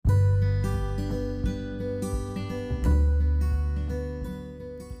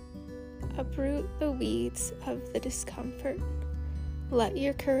uproot the weeds of the discomfort. Let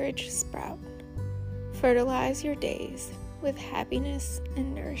your courage sprout. Fertilize your days with happiness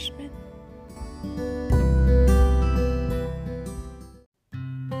and nourishment.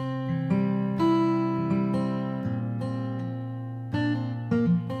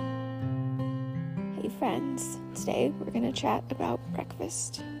 Hey friends, today we're going to chat about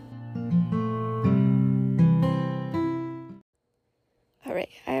breakfast. Alright,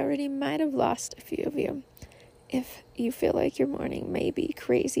 I already might have lost a few of you. If you feel like your morning may be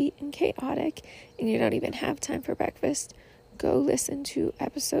crazy and chaotic and you don't even have time for breakfast, go listen to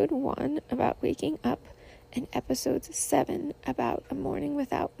episode 1 about waking up and episode 7 about a morning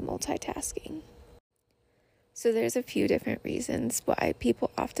without multitasking. So there's a few different reasons why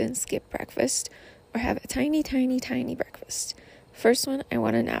people often skip breakfast or have a tiny breakfast. First one I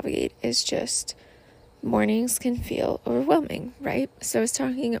want to navigate is just mornings can feel overwhelming, right? So I was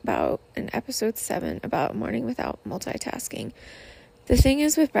talking about in episode 7 about morning without multitasking. The thing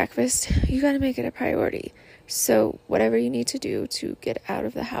is with breakfast, you got to make it a priority. So whatever you need to do to get out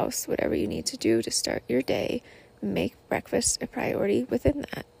of the house, whatever you need to do to start your day, make breakfast a priority within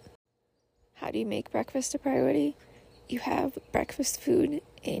that. How do you make breakfast a priority? You have breakfast food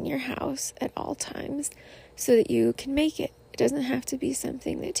in your house at all times so that you can make it. It doesn't have to be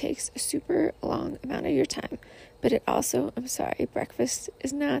something that takes a super long amount of your time, but it also, breakfast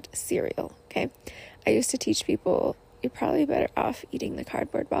is not cereal, okay? I used to teach people, you're probably better off eating the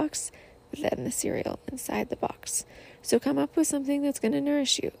cardboard box than the cereal inside the box. So come up with something that's going to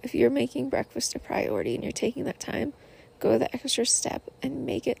nourish you. If you're making breakfast a priority and you're taking that time, go the extra step and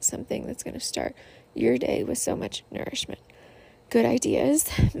make it something that's going to start your day with so much nourishment. Good ideas,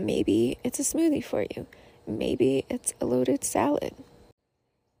 maybe it's a smoothie for you. Maybe it's a loaded salad.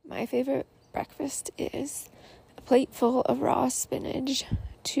 My favorite breakfast is a plate full of raw spinach,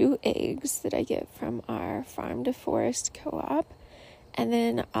 2 eggs that I get from our farm to forest co-op, and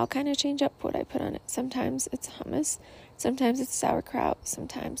then I'll kind of change up what I put on it. Sometimes it's hummus, sometimes it's sauerkraut,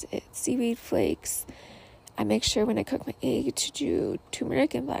 sometimes it's seaweed flakes. I make sure when I cook my egg to do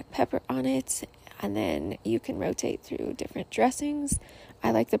turmeric and black pepper on it, and then you can rotate through different dressings. I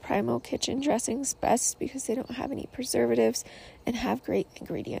like the Primal Kitchen dressings best because they don't have any preservatives and have great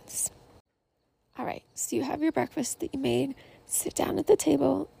ingredients. Alright, so you have your breakfast that you made. Sit down at the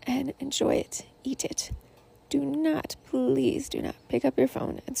table and enjoy it. Eat it. Please do not pick up your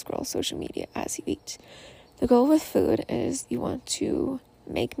phone and scroll social media as you eat. The goal with food is you want to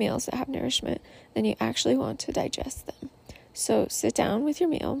make meals that have nourishment, then you actually want to digest them. So sit down with your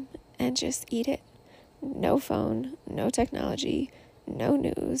meal and just eat it. No phone, no technology, no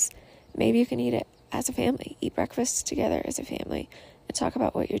news. Maybe you can eat it as a family. Eat breakfast together as a family and talk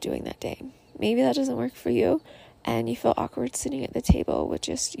about what you're doing that day. Maybe that doesn't work for you and you feel awkward sitting at the table with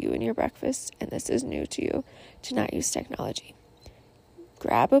just you and your breakfast and this is new to you to not use technology.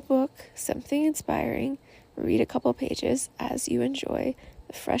 Grab a book, something inspiring, read a couple pages as you enjoy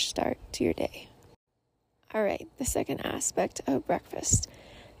the fresh start to your day. Alright, the second aspect of breakfast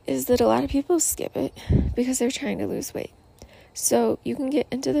is that a lot of people skip it because they're trying to lose weight. So you can get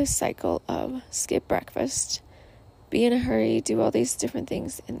into this cycle of skip breakfast, be in a hurry, do all these different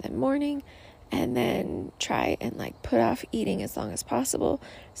things in the morning, and then try and put off eating as long as possible.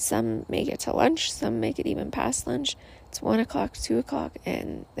 Some make it to lunch, some make it even past lunch. It's 1 o'clock, 2 o'clock,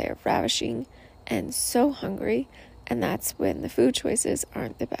 and they're ravishing and so hungry. And that's when the food choices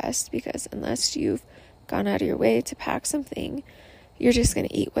aren't the best because unless you've gone out of your way to pack something, you're just going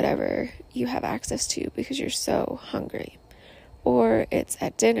to eat whatever you have access to because you're so hungry. Or it's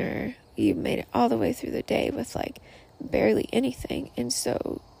at dinner, you've made it all the way through the day with barely anything. And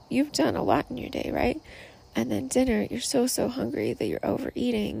so you've done a lot in your day, right? And then dinner, you're so hungry that you're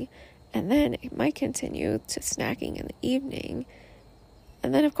overeating. And then it might continue to snacking in the evening.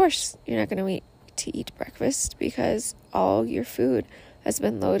 And then, of course, you're not going to wait to eat breakfast because all your food has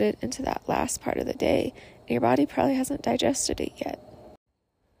been loaded into that last part of the day. And your body probably hasn't digested it yet.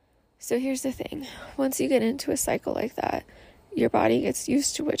 So here's the thing. Once you get into a cycle like that, your body gets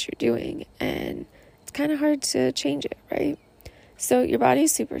used to what you're doing and it's kind of hard to change it, right? So your body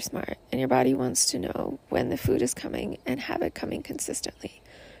is super smart and your body wants to know when the food is coming and have it coming consistently.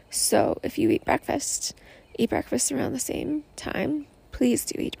 So if you eat breakfast around the same time. Please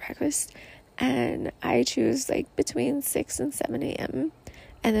do eat breakfast. And I choose between 6 and 7 a.m.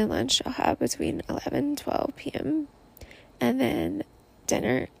 And then lunch I'll have between 11 and 12 p.m. And then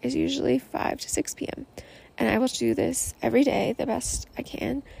dinner is usually 5 to 6 p.m. And I will do this every day the best I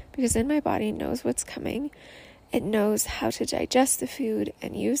can because then my body knows what's coming. It knows how to digest the food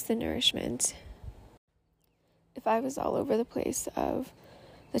and use the nourishment. If I was all over the place of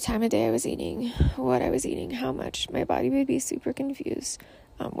the time of day I was eating, what I was eating, how much, my body would be super confused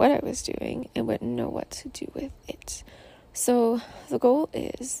on what I was doing and wouldn't know what to do with it. So the goal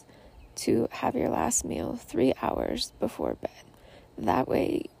is to have your last meal 3 hours before bed. That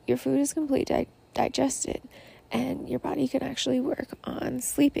way your food is completely digested and your body can actually work on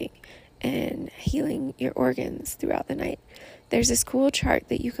sleeping and healing your organs throughout the night. There's this cool chart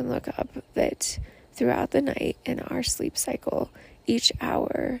that you can look up that throughout the night in our sleep cycle, each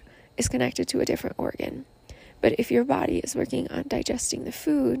hour is connected to a different organ. But if your body is working on digesting the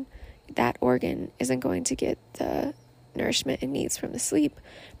food, that organ isn't going to get the nourishment it needs from the sleep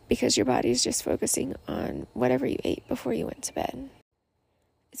because your body is just focusing on whatever you ate before you went to bed.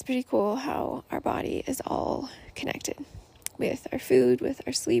 It's pretty cool how our body is all connected with our food, with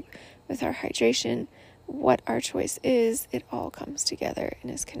our sleep, with our hydration. What our choice is, it all comes together and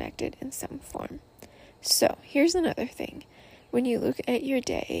is connected in some form. So here's another thing. When you look at your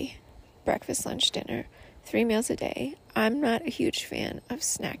day, breakfast, lunch, dinner, 3 meals a day, I'm not a huge fan of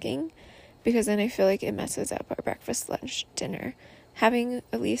snacking because then I feel like it messes up our breakfast, lunch, dinner. Having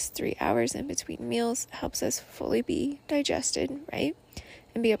at least 3 hours in between meals helps us fully be digested, right?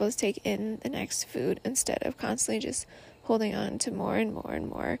 And be able to take in the next food instead of constantly just holding on to more and more and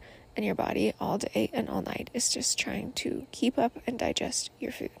more. And your body all day and all night is just trying to keep up and digest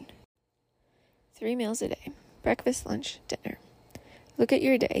your food. 3 meals a day, breakfast, lunch, dinner. Look at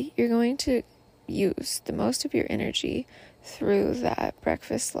your day. You're going to use the most of your energy through that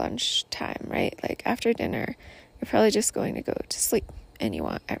breakfast, lunch time, right? Like after dinner, you're probably just going to go to sleep and you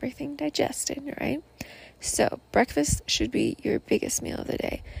want everything digested, right? So breakfast should be your biggest meal of the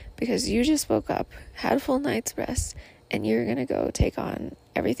day because you just woke up, had a full night's rest, and you're going to go take on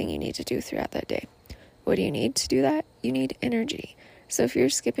everything you need to do throughout that day. What do you need to do that? You need energy. So if you're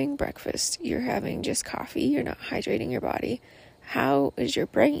skipping breakfast, you're having just coffee, you're not hydrating your body, how is your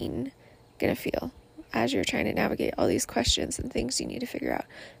brain going to feel as you're trying to navigate all these questions and things you need to figure out?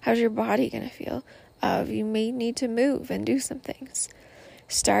 How's your body going to feel? You may need to move and do some things.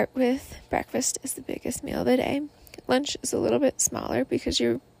 Start with breakfast as the biggest meal of the day. Lunch is a little bit smaller because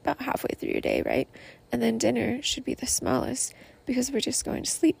you're about halfway through your day, right? And then dinner should be the smallest because we're just going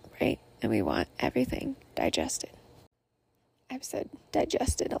to sleep, right? And we want everything digested. I've said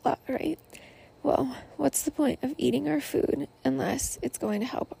digested a lot, right? Well, what's the point of eating our food unless it's going to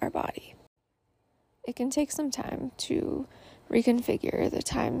help our body? It can take some time to reconfigure the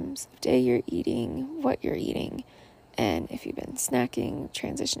times of day you're eating, what you're eating, and if you've been snacking,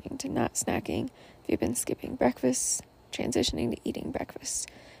 transitioning to not snacking, if you've been skipping breakfast, transitioning to eating breakfast.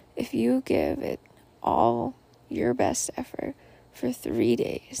 If you give it all your best effort for 3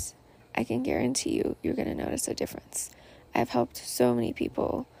 days, I can guarantee you're going to notice a difference. I've helped so many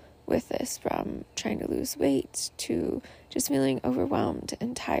people with this, from trying to lose weight to just feeling overwhelmed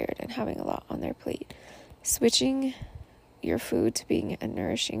and tired and having a lot on their plate. Switching your food to being a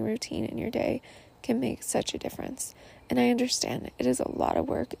nourishing routine in your day can make such a difference. And I understand it is a lot of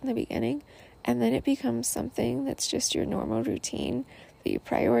work in the beginning, and then it becomes something that's just your normal routine that you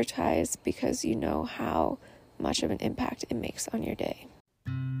prioritize because you know how much of an impact it makes on your day.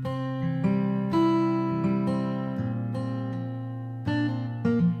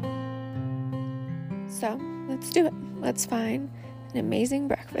 So let's do it. Let's find an amazing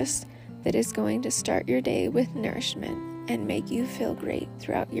breakfast that is going to start your day with nourishment and make you feel great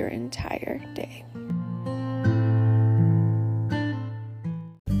throughout your entire day.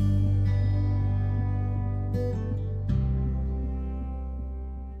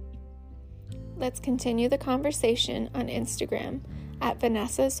 Let's continue the conversation on Instagram at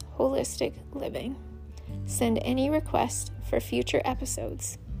Vanessa's Holistic Living. Send any requests for future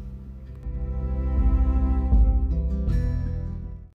episodes